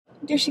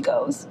there she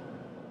goes.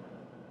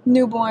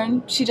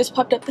 Newborn. She just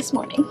popped up this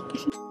morning.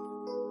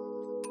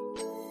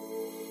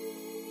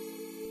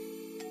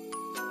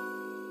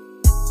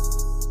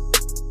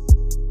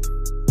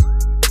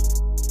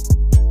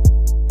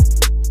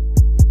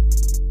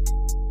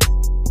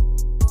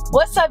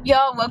 What's up,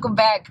 y'all? Welcome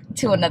back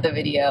to another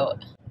video.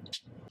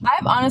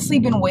 I've honestly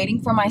been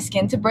waiting for my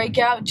skin to break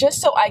out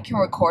just so I can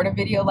record a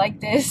video like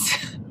this.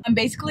 I'm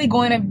basically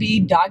going to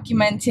be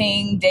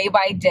documenting day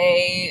by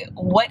day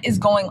what is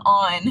going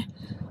on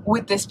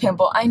with this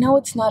pimple. I know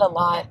it's not a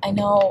lot, I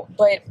know,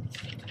 but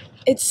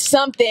it's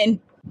something.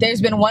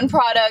 There's been one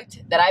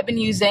product that I've been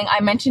using.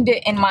 I mentioned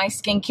it in my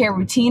skincare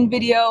routine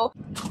video.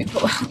 Let me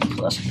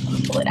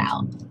pull it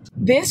out.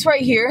 This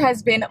right here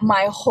has been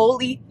my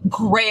holy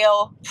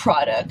grail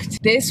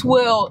product. This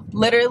will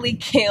literally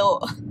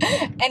kill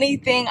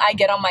anything I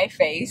get on my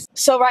face.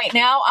 So right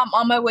now I'm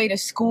on my way to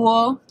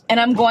school and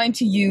I'm going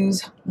to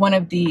use one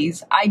of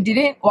these. I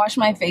didn't wash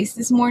my face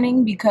this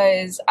morning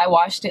because I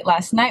washed it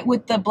last night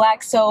with the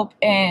black soap,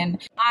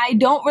 and I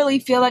don't really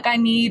feel like I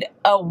need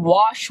a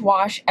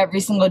wash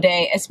every single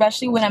day,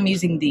 especially when I'm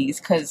using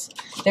these because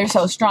they're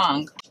so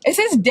strong. It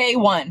says day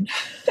one.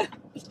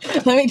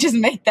 Let me just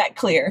make that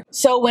clear.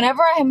 So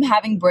whenever I'm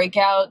having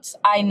breakouts,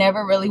 I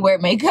never really wear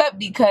makeup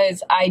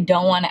because I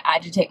don't want to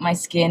agitate my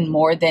skin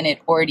more than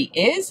it already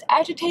is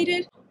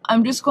agitated.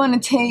 I'm just going to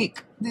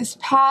take this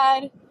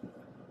pad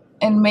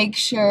and make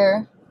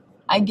sure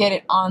I get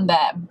it on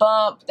that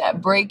bump,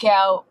 that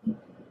breakout.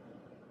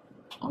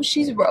 Oh,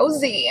 she's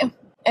rosy.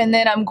 And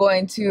then I'm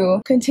going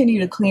to continue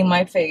to clean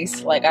my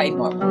face like I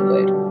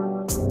normally would.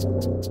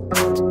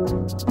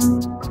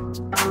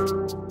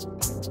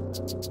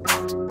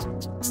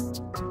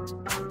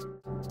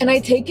 And I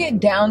take it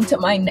down to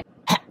my neck.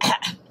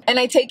 And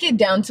I take it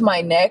down to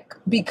my neck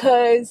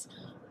because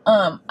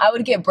I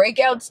would get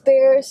breakouts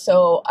there,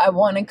 so I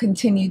want to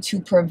continue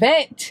to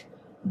prevent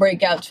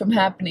breakouts from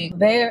happening.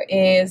 There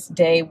is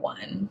day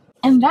one.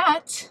 And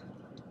that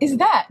is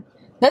that.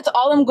 That's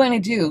all I'm going to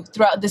do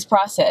throughout this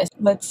process.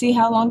 Let's see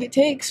how long it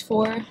takes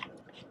for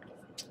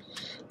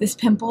this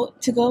pimple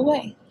to go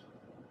away.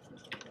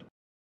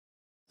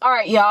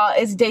 Alright, y'all,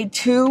 it's day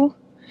two.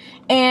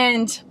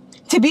 And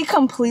to be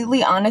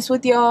completely honest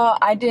with y'all,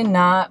 I did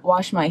not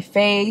wash my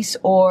face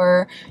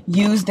or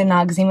use the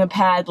Noxzema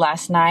pad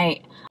last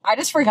night. I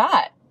just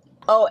forgot.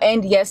 Oh,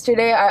 and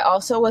yesterday I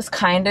also was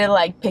kind of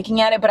like picking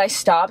at it, but I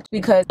stopped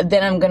because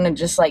then I'm gonna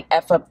just like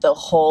F up the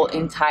whole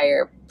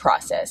entire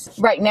process.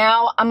 Right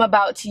now, I'm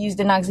about to use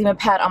the Noxzema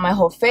pad on my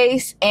whole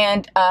face,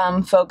 and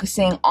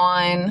focusing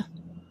on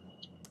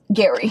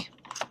Gary.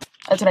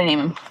 That's what I name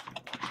him.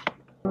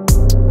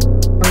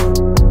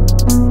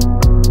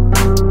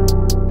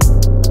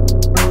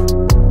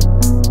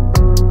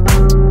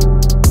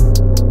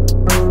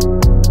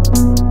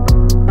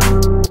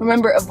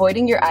 Remember,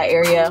 avoiding your eye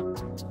area.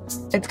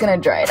 It's gonna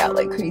dry it out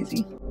like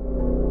crazy.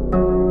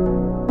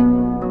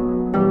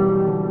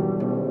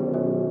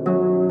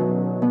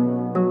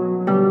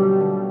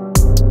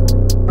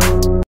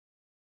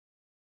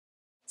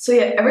 So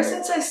yeah, ever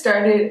since I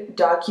started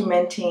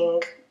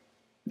documenting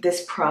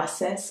this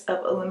process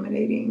of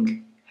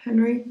eliminating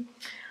Henry,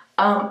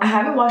 I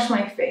haven't washed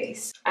my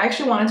face. I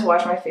actually wanted to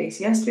wash my face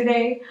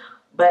yesterday,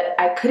 but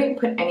I couldn't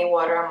put any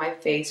water on my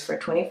face for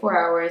 24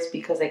 hours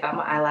because I got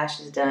my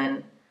eyelashes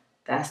done.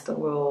 That's the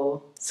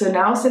rule. So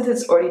now, since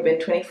it's already been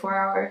 24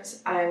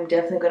 hours, I'm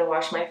definitely going to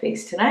wash my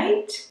face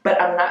tonight.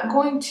 But I'm not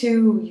going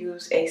to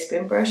use a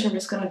spin brush. I'm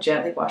just going to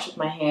gently wash with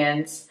my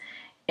hands.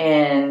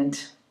 And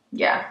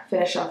yeah,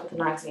 finish off with the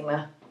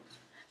Noxzema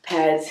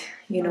pads.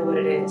 You know what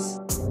it is.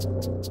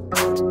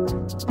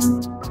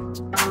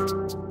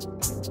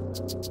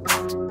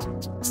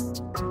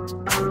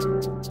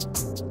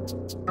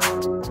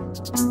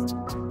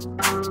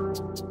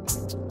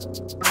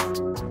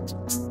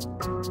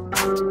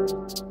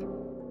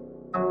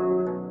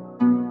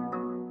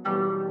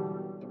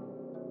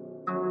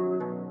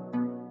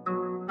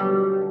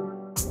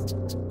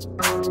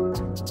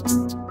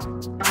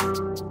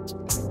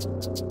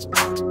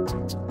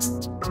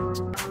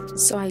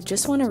 So I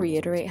just want to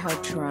reiterate how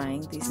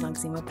drying these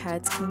Noxzema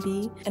pads can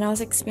be, and I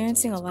was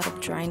experiencing a lot of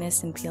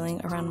dryness and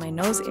peeling around my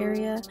nose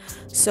area.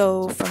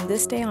 So from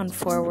this day on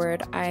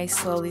forward, I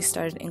slowly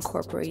started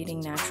incorporating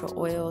natural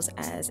oils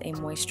as a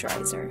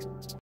moisturizer.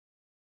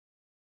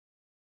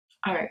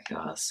 Alright,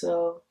 y'all,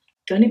 so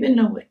don't even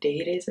know what day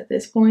it is at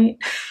this point.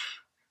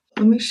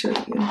 Let me show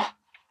you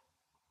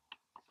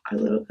our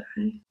little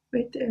guy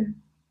right there.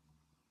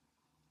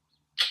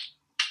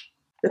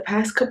 The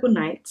past couple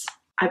nights,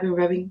 I've been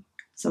rubbing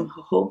some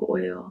jojoba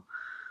oil,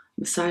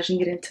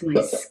 massaging it into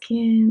my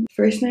skin.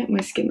 First night,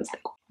 my skin was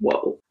like,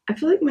 whoa. I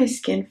feel like my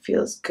skin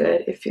feels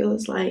good. It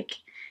feels like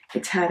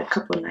it's had a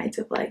couple nights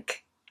of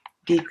like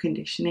deep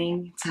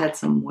conditioning. It's had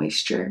some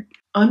moisture.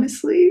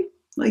 Honestly,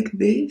 like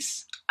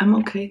this, I'm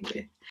okay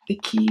with. The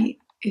key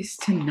is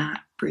to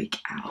not break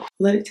out.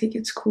 Let it take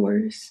its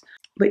course.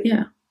 But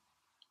yeah,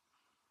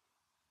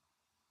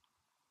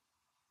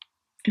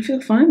 I feel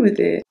fine with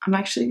it. I'm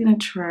actually gonna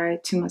try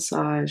to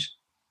massage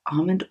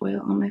almond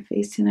oil on my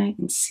face tonight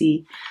and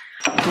see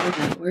how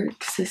that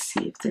works, to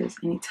see if there's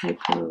any type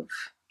of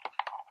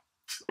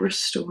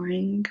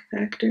restoring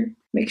factor.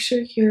 Make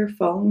sure you're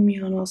following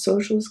me on all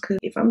socials, because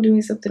if I'm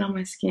doing something on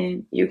my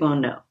skin, you're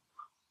gonna know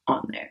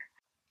on there.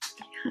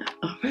 Yeah.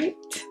 All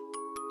right,